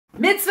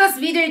Mitzvas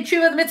Vidui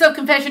U'Teshuvah, the mitzvah of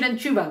confession and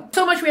tshuva.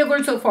 So much we have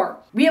learned so far.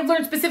 We have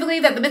learned specifically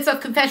that the mitzvah of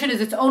confession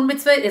is its own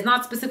mitzvah. It is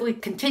not specifically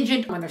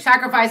contingent when there's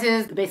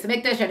sacrifices, the base of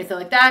mikdash, anything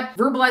like that.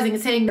 Verbalizing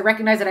and saying, I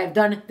recognize that I've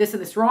done this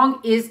and this wrong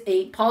is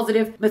a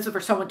positive mitzvah for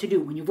someone to do.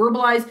 When you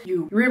verbalize,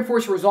 you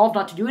reinforce your resolve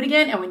not to do it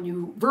again. And when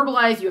you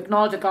verbalize, you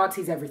acknowledge that God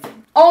sees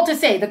everything. All to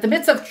say that the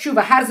mitzvah of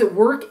tshuva, how does it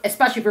work?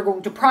 Especially if you're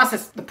going to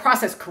process the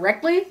process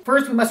correctly.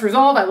 First, we must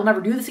resolve, I will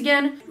never do this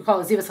again. We call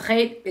it zivas.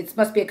 It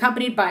must be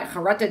accompanied by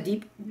charata,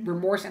 deep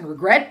remorse and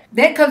regret.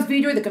 Then comes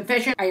vidui, the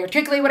confession. I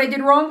articulate what I did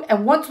wrong.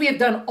 And once we have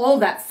done all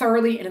that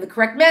thoroughly and in the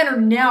correct manner,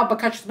 now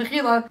bakashas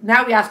mechila,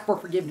 now we ask for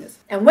forgiveness.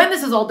 And when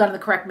this is all done in the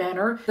correct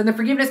manner, then the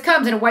forgiveness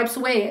comes and it wipes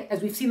away,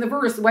 as we've seen the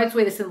verse, it wipes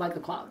away the sin like the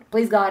cloud.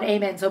 Please God,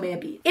 amen, so may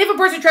it be. If a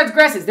person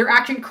transgresses, their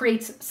action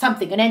creates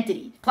something, an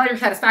entity. Pleasure,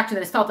 satisfaction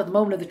that is felt at the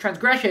moment of the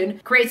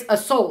transgression creates a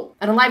soul,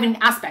 an enlivening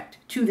aspect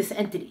to this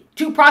entity.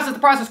 To process the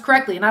process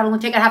correctly and not only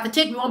take out half the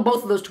tick, we want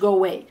both of those to go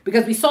away.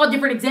 Because we saw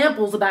different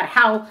examples about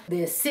how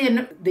the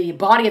sin, the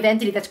body of the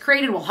entity that's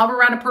created, will hover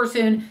around a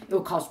person, it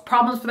will cause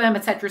problems for them,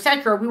 etc.,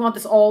 etc. We want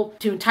this all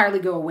to entirely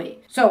go away.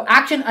 So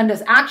action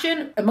undoes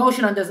action,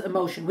 emotion undoes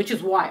emotion, which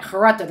is why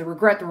charata, the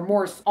regret, the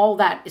remorse, all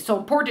that is so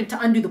important to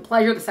undo the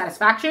pleasure, the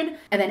satisfaction.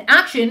 And then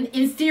action,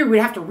 in theory, we'd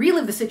have to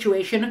relive the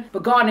situation,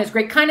 but God in His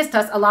great kindness to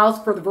us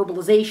allows for the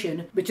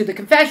verbalization, which is the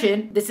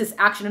confession. This is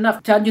action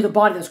enough to undo the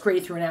body that's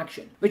created through an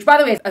action. Which, by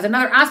the way, as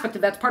another aspect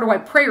of that's part of why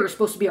prayer is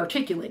supposed to be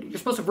articulated. You're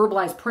supposed to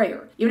verbalize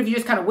prayer. Even if you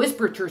just kind of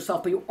whisper it to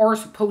yourself, but you are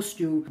supposed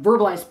to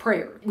verbalize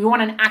prayer. We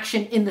want an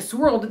action in this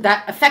world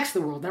that affects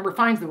the world, that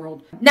refines the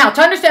world. Now,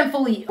 to understand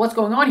fully what's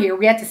going on here,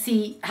 we had to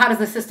see how does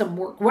the system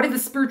work? What is the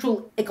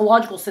spiritual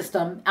ecological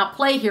system at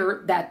play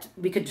here that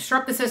we could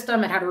disrupt the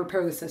system and how to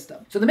repair the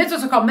system? So the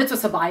mitzvahs are called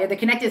Mitzvas Havaya. They're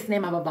connected to the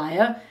name of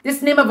Havaya.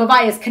 This name of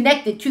Havaya is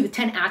connected to the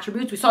 10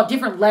 attributes. We saw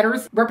different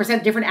letters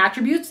represent different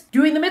attributes.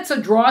 Doing the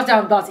mitzvah draws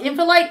down God's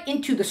infinite light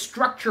into the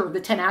structure of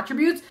the 10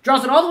 attributes,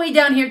 draws it all the way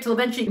down here till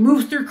eventually it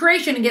moves through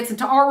creation and gets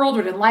into our world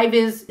where then life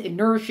is, it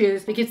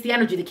nourishes, it gets the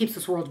energy that keeps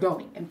this world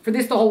going. And for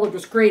this, the whole world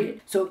was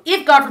created. So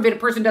if, God forbid, a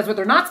person does what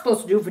they're not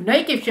supposed to do,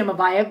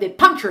 they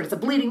puncture it, it's a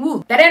bleeding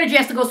wound. That energy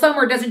has to go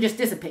somewhere, it doesn't just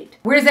dissipate.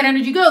 Where does that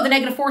energy go? The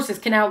negative forces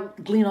can now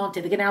glean onto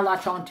it, they can now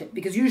latch onto it,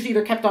 because usually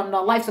they're kept on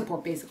life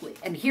support, basically.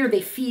 And here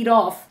they feed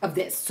off of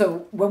this.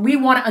 So when we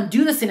want to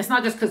undo the sin, it's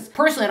not just because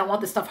personally I don't want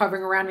this stuff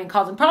hovering around me and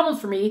causing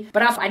problems for me,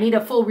 but also I need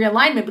a full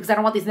realignment because I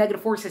don't want these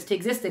negative forces to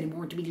exist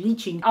anymore, to be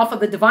leeching off of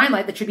the divine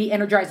light that should be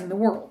energizing the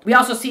world. We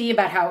also see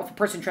about how if a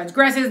person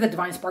transgresses, the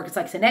divine spark is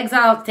like an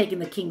exile, it's taking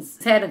the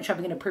king's head and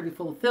shoving it in a privy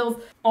full of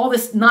filth. All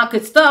this not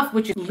good stuff,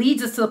 which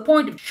leads us to the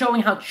point of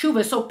showing how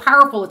tshuva is so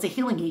powerful, it's a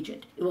healing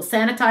agent. It will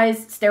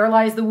sanitize,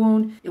 sterilize the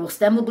wound, it will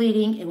stem the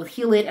bleeding, it will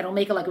heal it, and it'll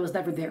make it like it was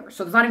never there.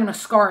 So there's not even a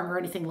scarring or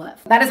anything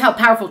left. That is how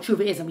powerful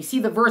tshuva is. And we see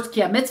the verse,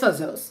 Ki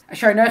ha-mitzvazos,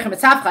 asher noichem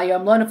etzavcha,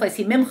 yom lo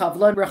neflesi mimcha,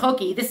 v'lo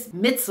rechoki. This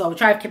mitzvah,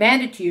 which I have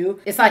commanded to you,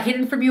 is not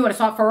hidden from you and it's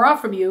not far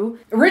off from you.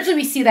 Originally,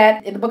 we see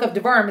that in the book of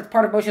Devarim, it's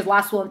part of Moshe's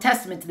last will and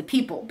testament to the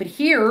people. But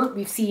here,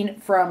 we've seen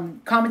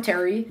from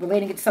commentary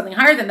relating it to something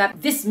higher than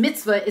that, this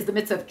mitzvah is the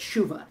mitzvah of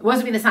tshuva. It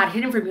doesn't mean it's not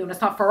hidden from you and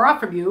it's not far off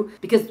from you,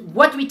 because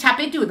what do we tap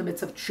into in the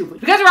mitzvah of tshuva?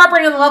 Because we're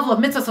operating on the level of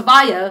mitzvah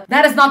savaya,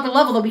 that is not the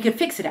level that we can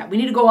fix it at. We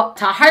need to go up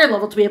to a higher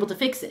level to be able to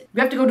fix it.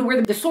 We have to go to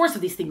where the source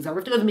of these things are. We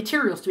have to go to the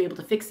materials to be able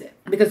to fix it.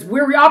 Because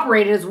where we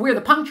operated is where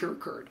the puncture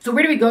occurred. So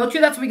where do we go to?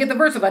 That's where we get the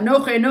verse of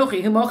Anochi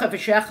Anochi Humocha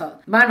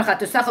V'Shecha Ma'ancha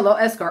Tosecha Lo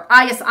Eskar.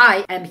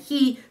 I am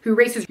he who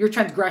erases your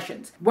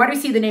transgressions. Why do we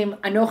see the name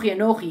Anochi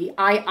Anochi,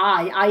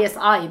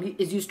 I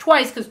is used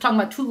twice? Because it's talking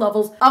about two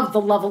levels of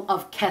the level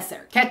of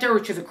Keser. Keter,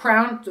 which is a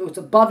crown, so it's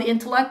above the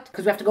intellect,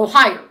 because we have to go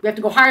higher. We have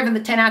to go higher than the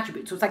 10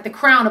 attributes. So it's like the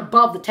crown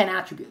above the 10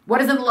 attributes.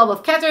 What is in the level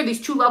of Keter?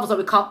 These two levels that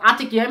we call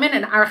Atik Yomin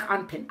and Arach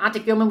Anpin.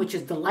 Atik Yomin, which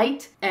is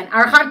delight, and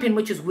Arach Anpin,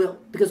 which is will.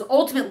 Because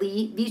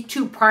ultimately, these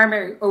two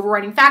primary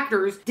overriding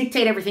factors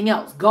dictate everything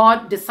else.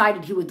 God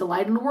decided he would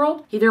delight in the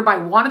world. He thereby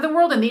wanted the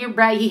world, and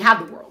thereby he had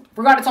the world.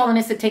 For God, it's all an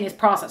instantaneous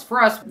process.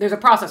 For us, there's a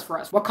process for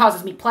us. What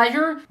causes me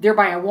pleasure,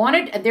 thereby I want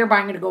it, and thereby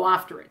I'm going to go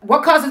after it.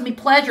 What causes me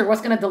pleasure,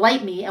 what's going to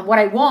delight me, and what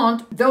I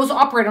want, those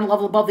operate on a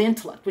level above the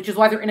intellect, which is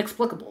why they're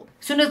inexplicable.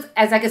 As soon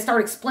as I can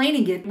start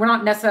explaining it, we're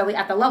not necessarily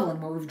at that level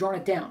anymore. We've drawn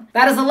it down.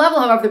 That is the level,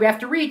 however, that we have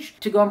to reach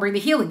to go and bring the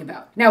healing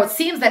about. Now, it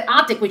seems that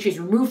Atik, which is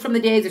removed from the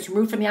days, it's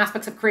removed from the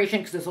aspects of creation,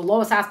 because it's the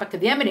lowest aspect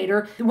of the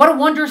emanator. What a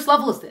wondrous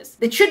level is this?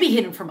 It should be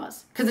hidden from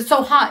us, because it's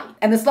so high.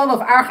 And this level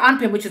of Arach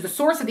Anpin, which is the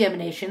source of the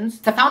emanations,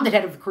 the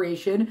fountainhead of creation,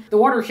 the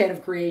watershed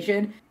of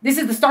creation, this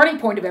is the starting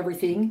point of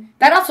everything.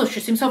 That also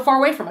should seem so far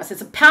away from us.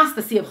 It's past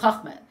the sea of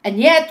Chachma. And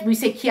yet, we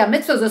say, Ki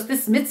ha-mitzvazos,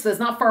 this mitzvah is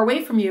not far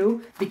away from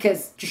you,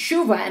 because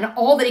Teshuvah and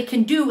all that it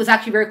can do is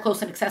actually very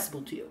close and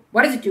accessible to you.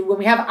 What does it do? When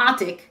we have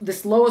Atik,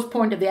 this lowest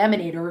point of the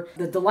emanator,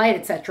 the delight,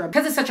 etc.,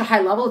 because it's such a high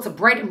level, it's a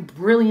bright and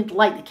brilliant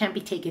light that can't be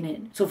taken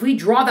in. So if we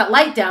draw that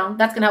light down,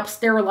 that's going to help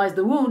sterilize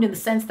the wound in the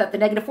sense that the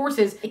negative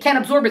forces, it can't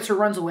absorb it, so it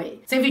runs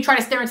away. Say if you try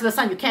to stare into the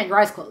sun, you can't, your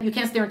eyes closed. You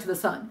can't stare into the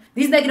sun.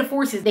 These negative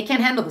forces is they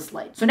can't handle this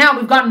light. So now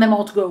we've gotten them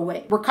all to go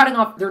away. We're cutting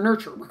off their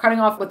nurture. We're cutting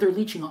off what they're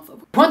leeching off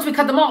of. Once we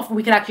cut them off,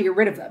 we can actually get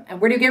rid of them.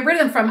 And where do you get rid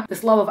of them from?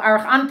 This love of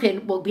Arach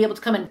Anpin will be able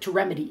to come in to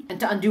remedy and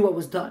to undo what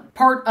was done.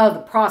 Part of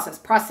the process,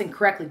 processing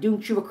correctly,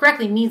 doing tshuva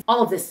correctly means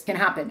all of this can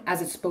happen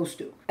as it's supposed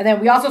to. And then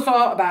we also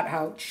saw about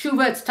how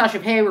tshuva, it's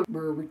tashav hay,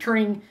 we're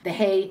returning the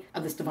hay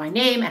of this divine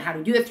name, and how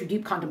to do it through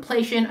deep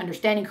contemplation,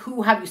 understanding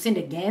who have you sinned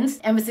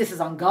against. Emphasis is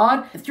on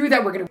God. And through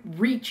that, we're going to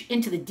reach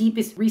into the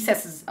deepest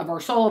recesses of our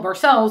soul, of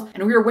ourselves,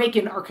 and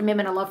reawaken our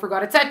commitment and love for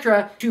God,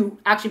 etc., to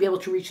actually be able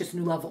to reach this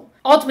new level.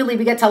 Ultimately,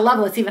 we get to a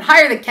level that's even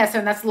higher than Keser,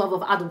 and that's the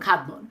level of Adam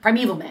Kadmon,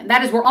 primeval man.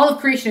 That is where all of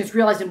creation is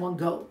realized in one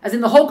go. As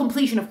in, the whole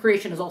completion of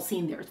creation is all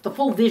seen there. It's the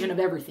full vision of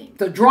everything.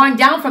 So drawing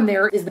down from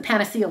there is the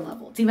panacea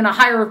level. It's even a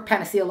higher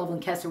panacea level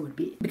than Keser would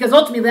be. Because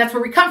ultimately, that's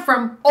where we come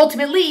from.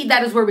 Ultimately,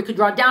 that is where we could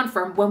draw down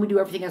from when we do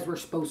everything as we're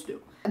supposed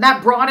to. And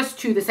that brought us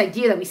to this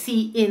idea that we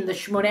see in the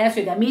Shmoneh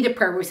Esrei, the Amidah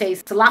prayer, where we say,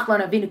 Salach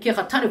lana avinu ki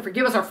chatanu,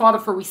 forgive us our Father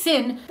for we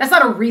sin. That's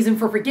not a reason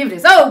for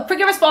forgiveness. Oh,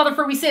 forgive us Father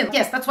for we sin.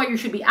 Yes, that's why you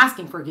should be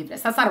asking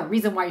forgiveness. That's not a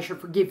reason why you should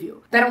forgive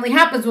you. That only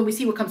happens when we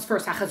see what comes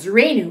first.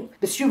 Hachazirenu,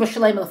 the tshuva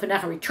shalem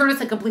lefanecha, return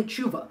us a complete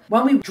tshuva.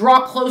 When we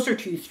draw closer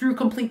to you through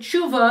complete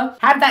tshuva,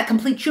 how did that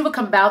complete tshuva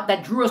come about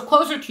that drew us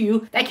closer to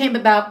you? That came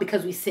about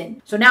because we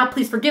sinned. So now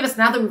please forgive us.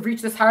 Now that we've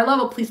reached this higher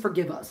level, please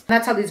forgive us. And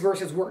that's how these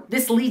verses work.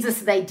 This leads us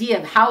to the idea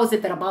of how is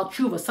it that a Baal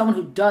Tshuva, someone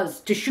who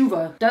does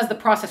teshuvah, does the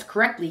process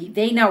correctly,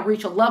 they now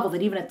reach a level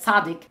that even a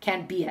tzaddik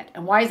can't be at.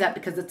 And why is that?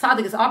 Because the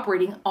tzaddik is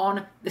operating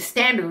on the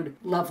standard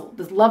level,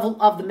 the level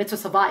of the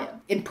Mitzvas Havaya.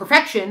 In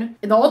perfection,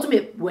 in the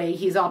ultimate way,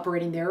 he's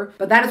operating there,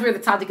 but that is where the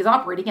tzaddik is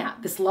operating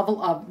at, this level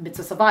of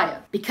Mitzvas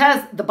Havaya.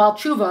 Because the Baal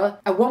Tshuva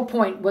at one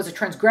point was a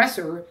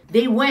transgressor,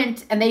 they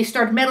went and they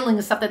started meddling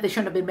in stuff that they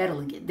shouldn't have been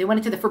meddling in. They went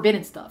into the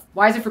forbidden stuff.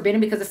 Why is it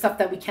forbidden? Because it's stuff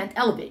that we can't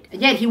elevate.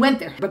 And yet he went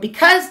there. But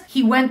because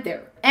he went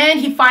there,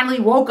 and he finally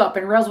woke up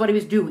and realized what he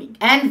was doing.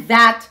 And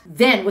that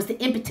then was the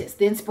impetus,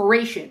 the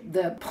inspiration,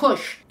 the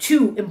push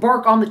to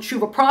embark on the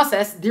tshuva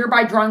process,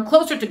 thereby drawing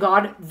closer to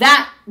God.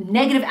 That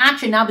negative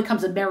action now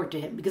becomes a merit to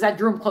him because that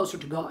drew him closer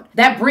to God.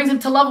 That brings him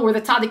to a level where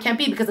the tzaddik can't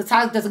be because the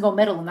tzaddik doesn't go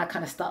meddle in that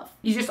kind of stuff.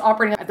 He's just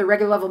operating at the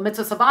regular level of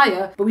mitzvah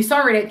savaya, but we saw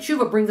already that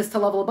tshuva brings us to a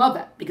level above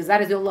that because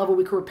that is the level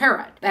we can repair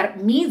at.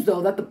 That means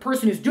though that the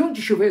person who's doing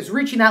tshuva is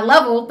reaching that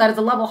level that is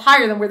a level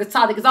higher than where the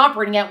tzaddik is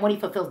operating at when he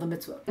fulfills the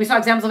mitzvah. We saw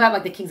examples of that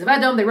like the kings of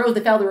Edom. They rose,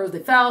 they fell, they rose, they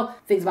fell.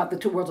 Things about the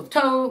two worlds of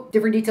Toh,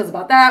 different details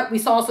about that. We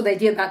saw also the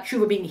idea about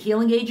tshuva being a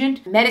healing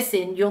agent.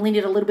 Medicine, you only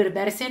need a little bit of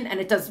medicine and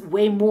it does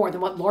way more than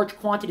what large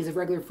quantities of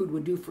regular food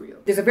would do for you.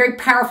 There's a very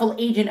powerful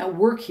agent at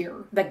work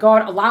here that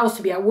God allows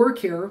to be at work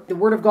here. The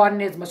word of God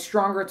in it is much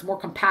stronger, it's more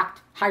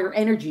compact, higher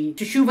energy.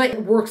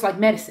 Teshuvah works like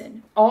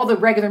medicine. All the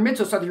regular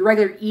mitzvahs are the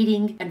regular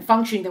eating and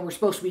functioning that we're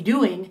supposed to be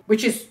doing,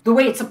 which is the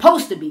way it's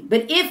supposed to be.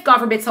 But if, God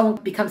forbid, someone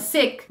becomes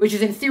sick, which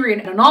is in theory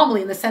an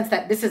anomaly in the sense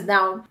that this is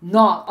now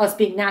not us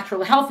being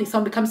naturally healthy,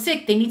 someone becomes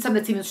sick, they need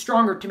something that's even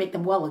stronger to make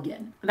them well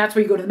again. And that's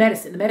where you go to the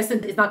medicine. The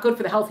medicine is not good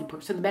for the healthy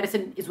person. The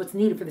medicine is what's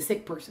needed for the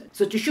sick person.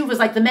 So teshuvah is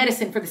like the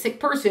medicine for the sick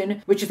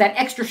person, which is that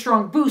extra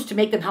strong boost to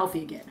make them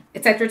healthy again,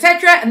 etc.,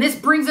 etc. And this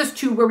brings us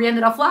to where we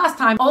ended off last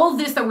time. All of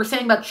this that we're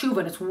saying about teshuvah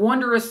and its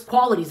wondrous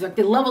qualities, like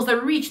the levels that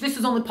we reach, this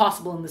is only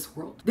possible in this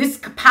world. This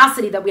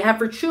capacity that we have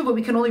for teshuvah,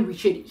 we can only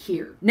reach it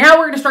here. Now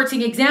we're going to start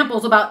seeing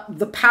examples about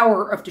the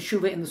power of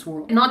teshuvah in this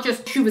world. And not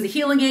just teshuvah as a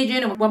healing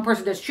agent, and when one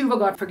person does teshuvah,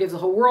 God forgives the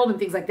whole world and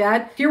things like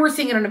that. Here we're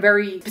seeing it in a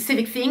very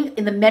specific thing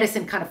in the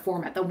medicine kind of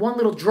format. That one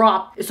little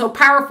drop is so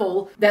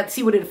powerful that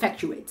see what it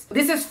effectuates.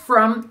 This is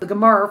from the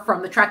Gemara,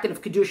 from the Tractate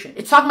of Kedushin.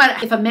 It's talking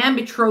about if a man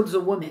betroths a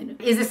woman,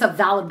 is this a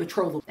valid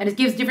betrothal? And it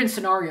gives different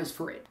scenarios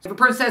for it. If a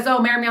person says, oh,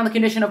 marry me on the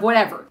condition of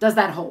whatever, does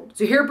that hold?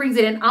 So here it brings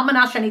it in,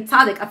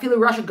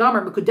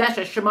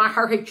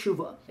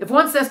 if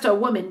one says to a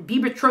woman, be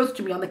betrothed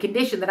to me on the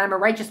condition that I'm a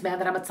righteous man,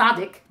 that I'm a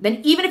tzaddik, then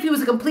even if he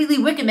was a completely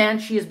wicked man,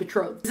 she is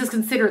betrothed. This is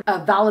considered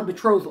a valid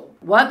betrothal.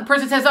 What? The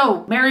person says,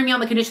 oh, marry me on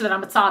the condition that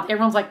I'm a tzaddik.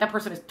 Everyone's like, that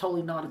person is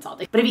totally not a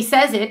tzaddik. But if he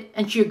says it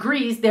and she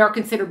agrees, they are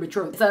considered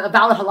betrothed. It's a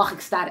valid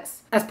halachic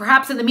status. As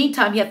perhaps in the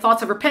meantime, he had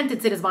thoughts of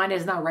repentance in his mind and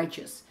is now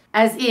righteous.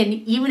 As in,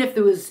 even if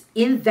there was,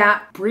 in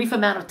that brief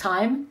amount of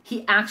time,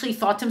 he actually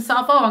thought to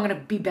himself, oh, I'm going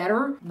to be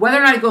better. Whether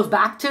or not he goes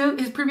back to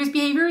his previous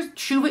behaviors,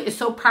 teshuvah is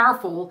so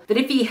powerful that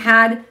if he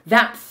had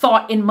that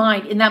thought in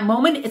mind in that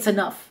moment, it's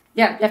enough.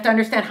 Yeah, you have to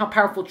understand how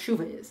powerful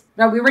teshuvah is.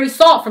 Now, we already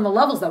saw it from the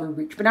levels that we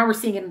reached, but now we're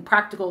seeing it in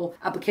practical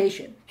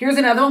application. Here's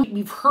another one.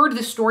 We've heard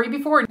this story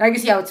before. Now you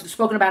can see how it's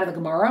spoken about in the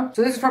Gemara.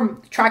 So this is from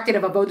the Tractate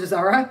of Avodah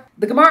Zarah.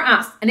 The Gemara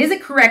asked, and is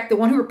it correct that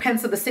one who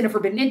repents of the sin of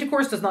forbidden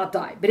intercourse does not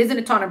die? But isn't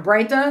it taught in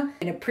Breita?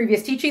 In a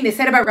previous teaching, they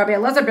said about Rabbi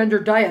Elazar ben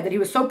Durdaya that he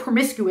was so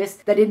promiscuous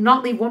that he did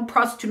not leave one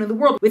prostitute in the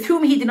world with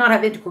whom he did not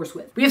have intercourse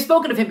with. We have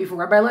spoken of him before,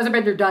 Rabbi Elazar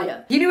ben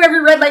Durdaya. He knew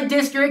every red light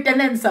district and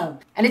then some.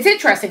 And it's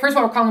interesting. First of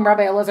all, we're calling him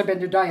Rabbi Elazar ben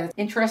Durdaya.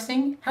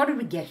 Interesting. How did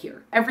we get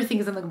here? Everything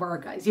is in the Gemara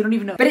Gemara, guys. You don't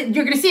even know. But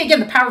you're going to see again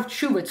the power of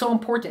Teshuvah. It's so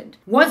important.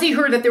 Once he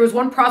heard that there was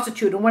one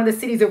prostitute in one of the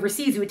cities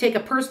overseas who would take a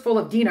purse full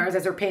of dinars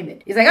as her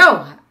payment. He's like,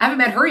 oh, I haven't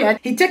met her yet.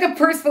 He took a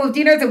purse full of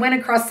dinars and went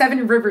across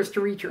 7 rivers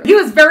to reach her. He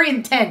was very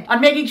intent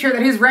on making sure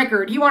that his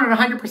record, he wanted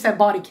 100%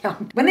 body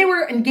count. When they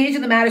were engaged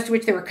in the matters to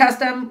which they were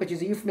accustomed, which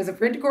is a euphemism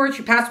for intercourse,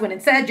 she passed wind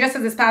and said, just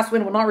as this past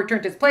wind will not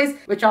return to its place,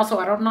 which also,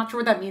 I'm not sure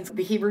what that means.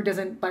 The Hebrew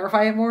doesn't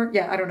clarify it more.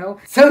 Yeah, I don't know.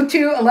 So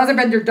too, Elazar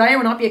ben Derdaya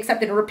will not be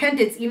accepted in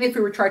repentance, even if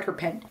we were tried to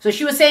repent. So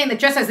she was saying that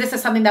just as this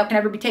is something that can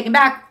never be taken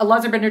back,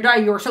 Elazar ben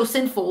Derdaya, you are so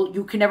sinful,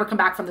 you can never come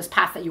back from this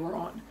path that you were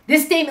on.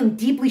 This statement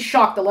deeply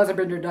shocked Elazar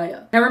ben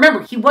Derdaya. Now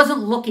remember, he wasn't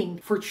looking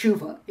for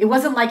tshuva. It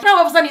wasn't like, all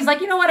of a sudden he's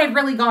like, you know what, I've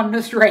really gone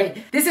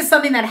astray. This is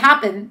something that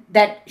happened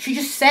that she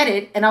just said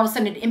it, and all of a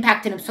sudden it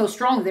impacted him so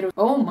strongly that it was,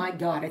 oh my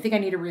God, I think I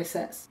need to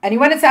reassess. And he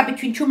went and sat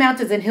between 2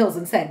 mountains and hills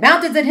and said,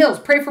 mountains and hills,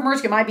 pray for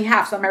mercy on my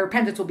behalf so that my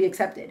repentance will be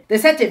accepted. They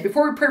said to him,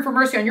 before we pray for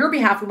mercy on your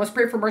behalf, we must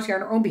pray for mercy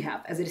on our own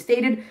behalf. As it is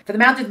stated, for the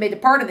mountains may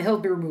depart and the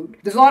hills be removed.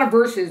 There's a lot of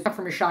verses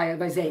from Yeshaya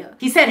of Isaiah.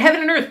 He said,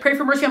 heaven and earth, pray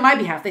for mercy on my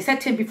behalf. They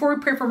said to him, before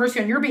we pray for mercy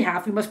on your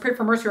behalf, we must pray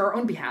for mercy on our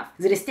own behalf.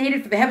 As it is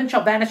stated, for the heavens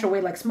shall vanish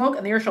away like smoke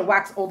and the earth shall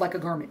wax old like a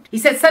garment. He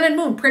said, sun and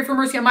moon, pray for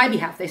mercy on my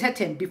behalf. They said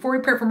to him, before we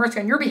pray for mercy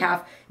on your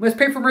behalf, we must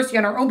pray for mercy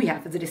on our own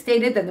behalf. As it is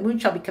stated, then the moon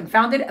shall be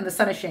confounded and the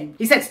sun ashamed.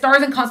 He said,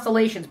 stars and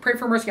constellations, pray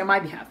for mercy on my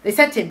behalf. They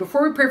said to him,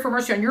 before we pray for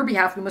mercy on your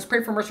behalf, we must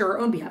pray for mercy on our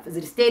own behalf. As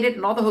it is stated,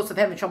 and all the hosts of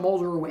heaven shall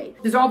molder away.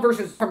 These are all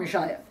verses from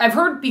Yeshaya. I've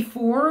heard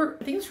before,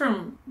 I think it's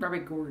from Rabbi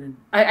Gordon.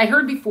 I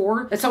heard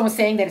before that someone was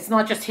saying that it's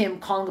not just him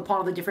calling upon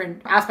all the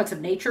different aspects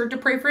of nature to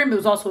pray for him. It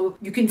was also,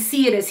 you can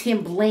see it as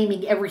him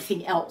blaming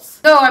everything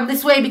else. So I'm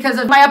this way because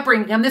of my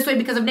upbringing. I'm this way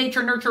because of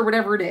nature, nurture,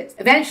 whatever it is.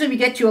 Eventually we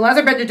get to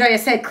Elazar ben Derdaya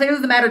said, clearly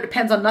the matter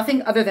depends on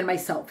nothing other than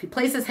myself. He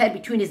placed his head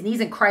between his knees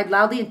and cried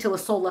loudly until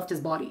his soul left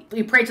his body.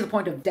 He prayed to the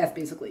point of death,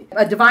 basically.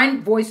 A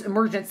divine voice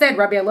emerged and said,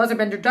 Rabbi Elazar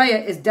ben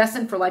Derdaya is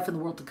destined for life in the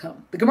world to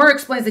come. The Gemara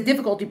explains the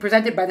difficulty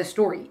presented by the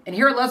story. And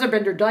here Elazar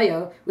ben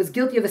Derdaya was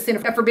guilty of the sin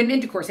of forbidden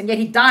intercourse, and yet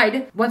he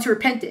died once he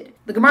repented.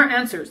 The Gemara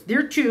answers,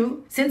 there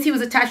too, since he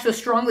was attached so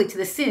strongly to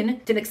the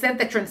sin, to an extent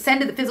that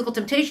transcended the physical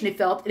temptation he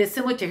felt, it is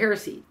similar to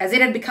heresy, as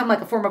it had become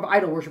like a form of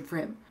idol worship for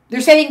him. They're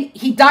saying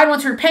he died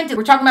once he repented.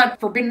 We're talking about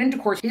forbidden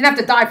intercourse. He didn't have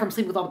to die from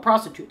sleeping with all the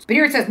prostitutes. But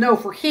here it says, no,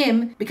 for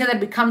him, because it had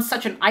become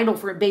such an idol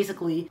for him,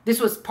 basically, this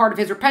was part of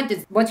his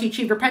repentance. Once he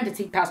achieved repentance,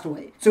 he passed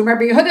away. So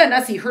Rabbi Yehuda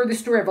Nasi heard the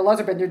story of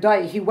Elazar ben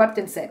Derdaya. He wept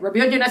and said, Rabbi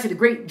Yehuda Nasi, the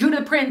great Judah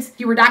the prince,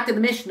 he redacted the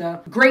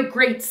Mishnah,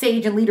 great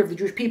sage and leader of the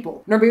Jewish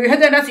people. Rabbi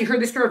Yehuda Nasi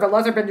heard the story of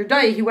Elazar ben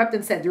Derdaya. He wept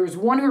and said, there is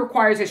one who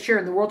requires his share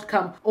in the world to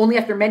come only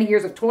after many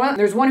years of toil, and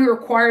there's one who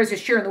requires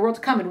his share in the world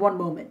to come in one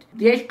moment.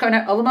 And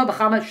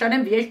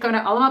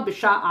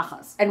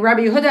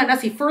Rabbi Yehuda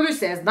Nasi further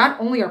says, not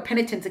only are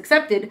penitents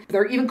accepted, but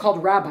they're even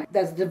called rabbi.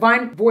 As the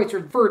divine voice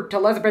referred to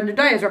Elazar ben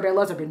Derdaya as Rabbi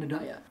Elazar ben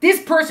Derdaya.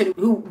 This person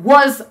who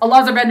was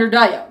Elazar ben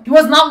Derdaya, he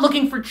was not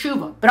looking for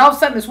tshuva, but all of a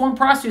sudden this one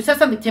prostitute said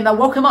something to him that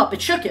woke him up.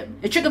 It shook him.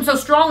 It shook him so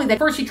strongly that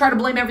first he tried to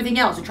blame everything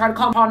else. He tried to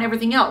call upon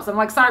everything else. I'm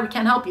like, sorry, we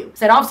can't help you. He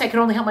said, obviously I could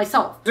only help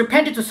myself. His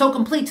repentance was so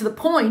complete to the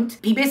point,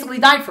 he basically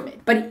died from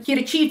it. But he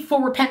had achieved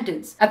full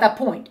repentance at that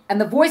point. And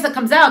the voice that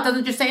comes out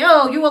doesn't just say,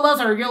 oh, you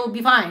Elazar, you'll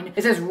be fine.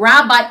 It says,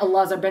 Rabbi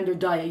Elazar ben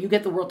Derdaya, you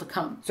get the world to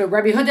come. So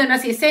Rabbi Yehuda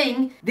Nasi is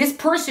saying, this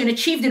person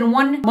achieved it in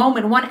one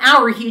moment, 1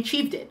 hour, he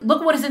achieved it.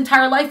 Look what his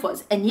entire life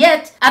was. And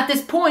yet, at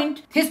this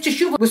point, his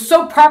teshuvah was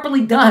so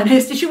properly done,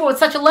 his teshuvah was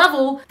such a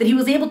level that he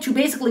was able to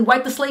basically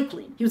wipe the slate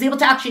clean. He was able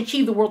to actually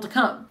achieve the world to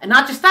come. And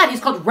not just that,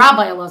 he's called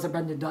Rabbi Elazar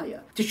ben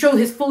Derdaya, to show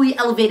his fully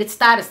elevated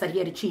status that he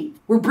had achieved.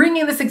 We're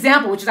bringing this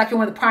example, which is actually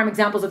one of the prime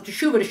examples of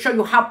teshuvah, to show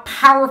you how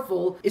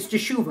powerful is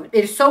teshuvah.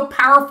 It is so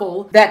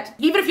powerful that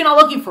even if you're not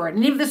looking for it,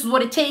 and even if this is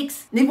what it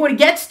takes, and even what it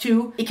gets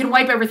to, it can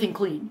wipe everything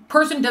clean.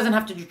 Person doesn't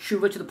have to do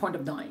teshuvah to the point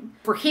of dying.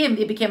 For him,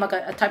 it became like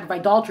a type of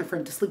idolatry for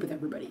him to sleep with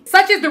everybody.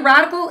 Such is the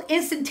radical,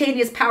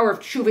 instantaneous power of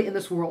teshuvah in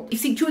this world. You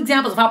see 2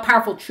 examples of how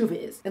powerful teshuvah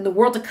is. In the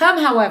world to come,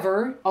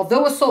 however,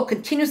 although a soul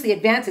continuously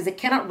advances, it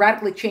cannot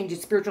radically change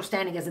its spiritual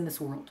standing as in this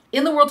world.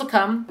 In the world to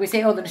come, we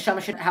say, oh, the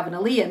neshama should have an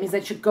aliyah. It means that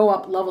it should go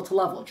up level to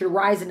level. It should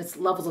rise in its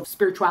levels of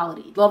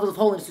spirituality, levels of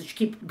holiness. It should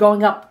keep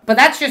going up. But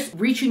that's just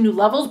reaching new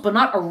levels, but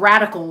not a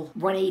radical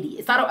 180.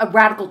 It's not a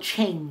radical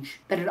change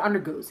that it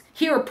undergoes.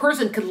 Here, a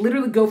person could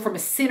literally go from a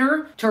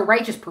sinner to a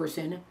righteous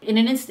person in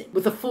an instant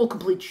with a full,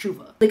 complete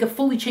teshuvah. They could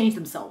fully change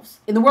themselves.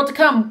 In the world to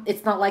come,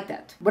 it's not like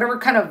that. Whatever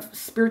kind of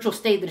spiritual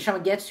state the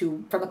neshama gets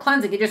to from the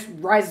cleansing, it just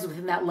rises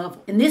within that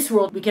level. In this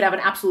world, we could have an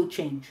absolute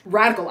change.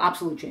 Radical,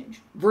 absolute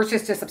change.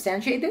 Verses to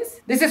substantiate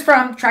this. This is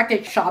from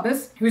Tractate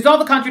Shabbos. He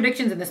resolved the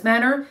contradictions in this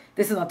manner.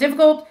 This is not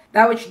difficult.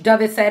 That which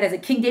David said, as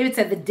King David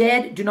said, the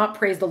dead do not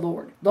praise the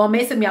Lord.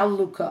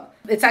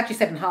 It's actually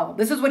said in Hallel.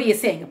 This is what he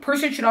is saying. A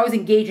person should always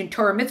engage in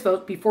Torah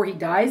mitzvot before he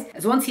dies,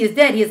 as once he is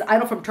dead, he is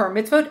idle from Torah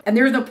mitzvot, and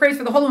there is no praise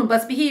for the Holy One,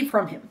 blessed be He,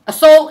 from him. A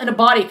soul in a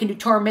body can do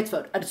Torah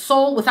mitzvot. A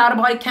soul without a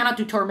body cannot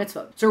do Torah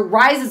mitzvot. So it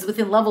rises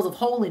within levels of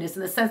holiness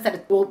in the sense that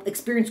it will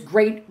experience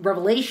great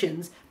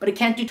revelations, but it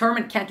can't do Torah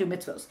and it can't do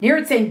mitzvot. Here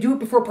it's saying do it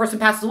before a person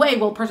passes away.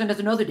 Well, a person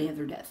doesn't know the day of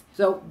their death.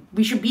 So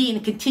we should be in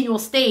a continual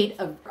state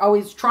of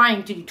always trying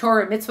trying to do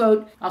Torah and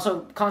mitzvot,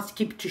 also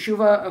constantly keep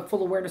teshuvah, a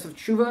full awareness of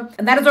teshuvah.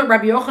 And that is what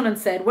Rabbi Yochanan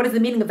said. What is the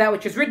meaning of that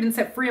which is written?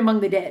 Set free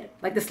among the dead,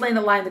 like the slain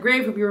that lie in the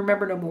grave, who we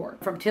remember no more.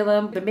 From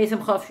Tilim, the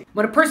Mesim Chavshi.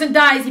 When a person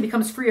dies, he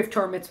becomes free of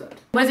Torah mitzvot.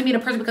 What does it mean a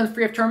person becomes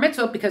free of Torah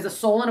mitzvot? Because the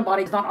soul in a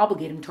body is not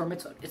obligated in Torah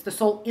mitzvot. It's the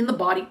soul in the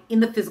body, in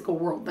the physical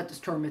world, that does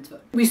Torah mitzvot.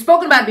 We've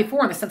spoken about it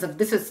before in the sense of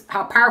this is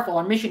how powerful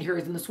our mission here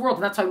is in this world,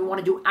 and that's why we want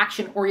to do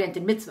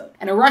action-oriented mitzvot.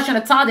 And a Rosh and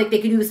a Tzaddik, they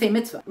can do the same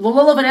mitzvah.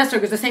 Lulav and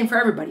Esrog is the same for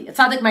everybody. A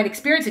Tzaddik might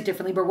experience it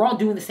differently, but we're all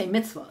doing the same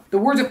mitzvah. The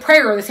words of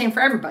prayer are the same for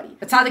everybody.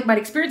 A Tzaddik might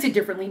experience it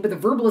differently, but the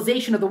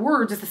verbalization of the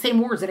words is the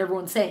same words that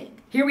everyone's saying.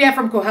 Here we have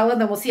from Kohelet,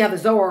 then we'll see how the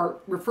Zohar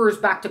refers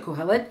back to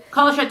Kohelet.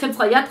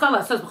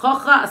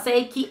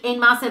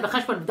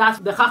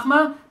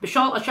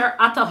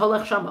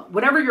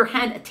 Whatever your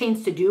hand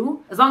attains to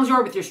do, as long as you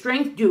are with your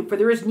strength, do. For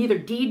there is neither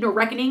deed nor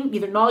reckoning,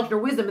 neither knowledge nor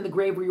wisdom in the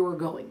grave where you are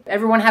going.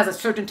 Everyone has a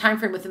certain time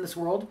frame within this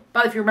world.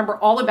 But if you remember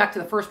all the way back to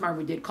the first Maamar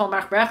we did,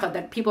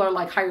 that people are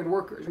like hired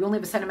workers. We only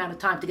have a set amount of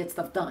time to get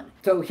stuff done.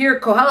 So here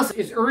Kohelet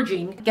is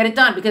urging, get it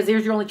done, because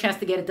there's your only chance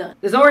to get it done.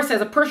 The Zohar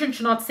says a person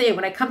should not say,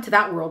 when I come to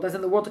that world, as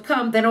in the world to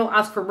come, then I'll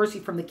ask for mercy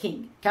from the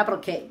king, capital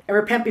K, and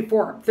repent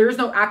before him. There is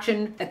no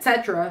action,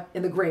 etc.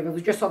 in the grave.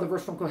 We just saw the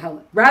verse from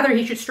Kohelet. Rather,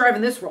 he should strive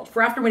in this world.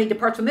 For after when he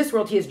departs from this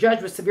world, he is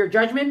judged with severe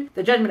judgment,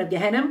 the judgment of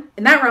Gehenna.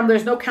 In that realm,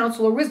 there's no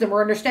counsel or wisdom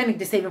or understanding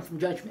to save him from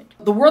judgment.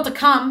 The world to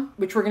come,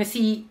 which we're going to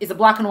see, is a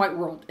black and white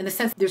world, in the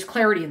sense there's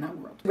clarity in that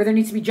world. Where there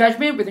needs to be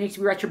judgment, where there needs to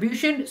be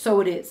retribution,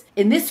 so it is.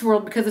 In this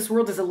world, because this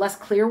world is a less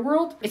clear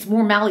world, it's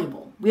more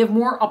malleable. We have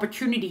more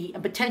opportunity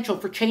and potential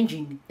for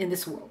changing in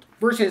this world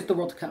versus the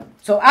world to come.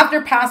 So after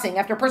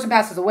a person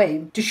passes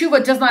away,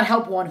 teshuvah does not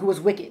help one who was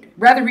wicked.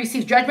 Rather, he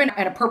receives judgment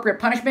and appropriate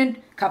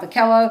punishment.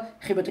 Kavakela,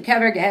 chibut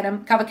kever,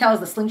 gehenim. Kavakela is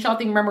the slingshot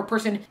thing. Remember, a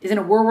person is in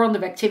a whirlwind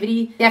of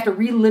activity. They have to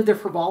relive their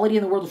frivolity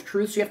in the world of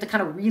truth. So you have to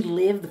kind of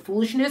relive the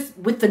foolishness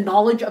with the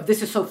knowledge of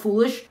this is so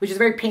foolish, which is a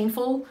very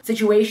painful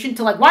situation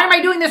to like, why am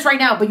I doing this right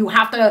now? But you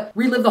have to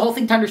relive the whole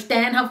thing to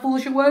understand how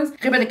foolish it was.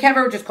 Chibut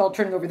kever, which is called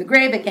turning over the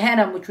grave, and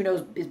gehenim, which we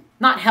know is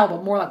not hell,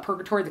 but more like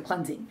purgatory, the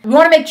cleansing. We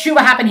want to make teshuvah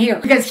happen here,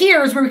 because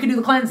here is where we can do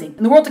the cleansing.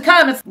 In the world to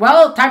come, it's,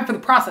 well, time for the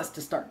process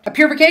to start. A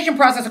purification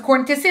process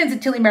according to sins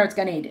until he merits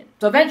Gan Eden.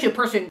 So eventually a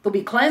person will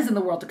be cleansed in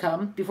the world to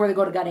come before they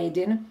go to Gan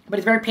Eden, but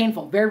it's very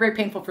painful, very, very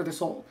painful for the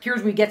soul. Here's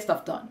where we get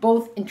stuff done,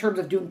 both in terms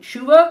of doing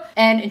teshuvah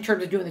and in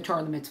terms of doing the Torah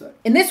and the mitzvah.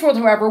 In this world,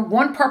 however,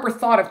 one proper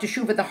thought of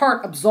teshuvah at the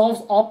heart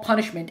absolves all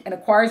punishment and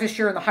acquires a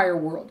share in the higher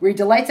world, where he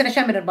delights in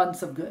Hashem in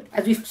abundance of good.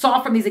 As we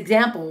saw from these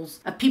examples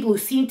of people who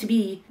seem to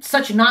be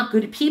such not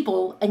good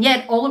people, and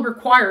yet all it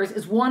requires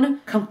is one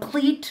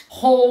complete,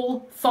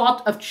 whole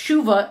thought of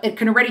teshuvah. It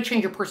can already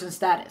change a person's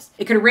status.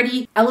 It can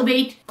already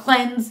elevate,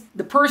 cleanse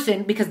the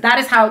person, because that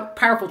is how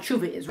powerful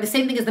teshuvah is. The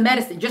same thing as the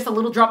medicine. Just a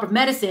little drop of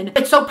medicine,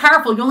 it's so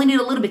powerful, you only need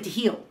a little bit to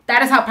heal.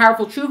 That is how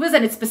powerful teshuvah is,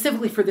 and it's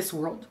specifically for this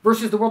world,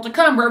 versus the world to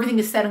come, where everything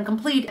is set and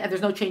complete, and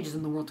there's no changes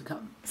in the world to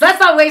come. So let's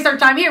not waste our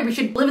time here. We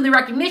should live in the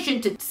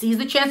recognition to seize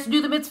the chance to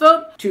do the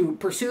mitzvot, to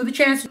pursue the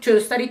chance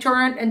to study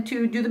Torah and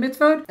to do the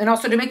mitzvot, and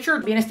also to make sure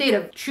to be in a state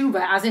of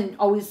teshuvah, as in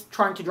always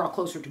trying to draw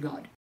closer to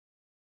God.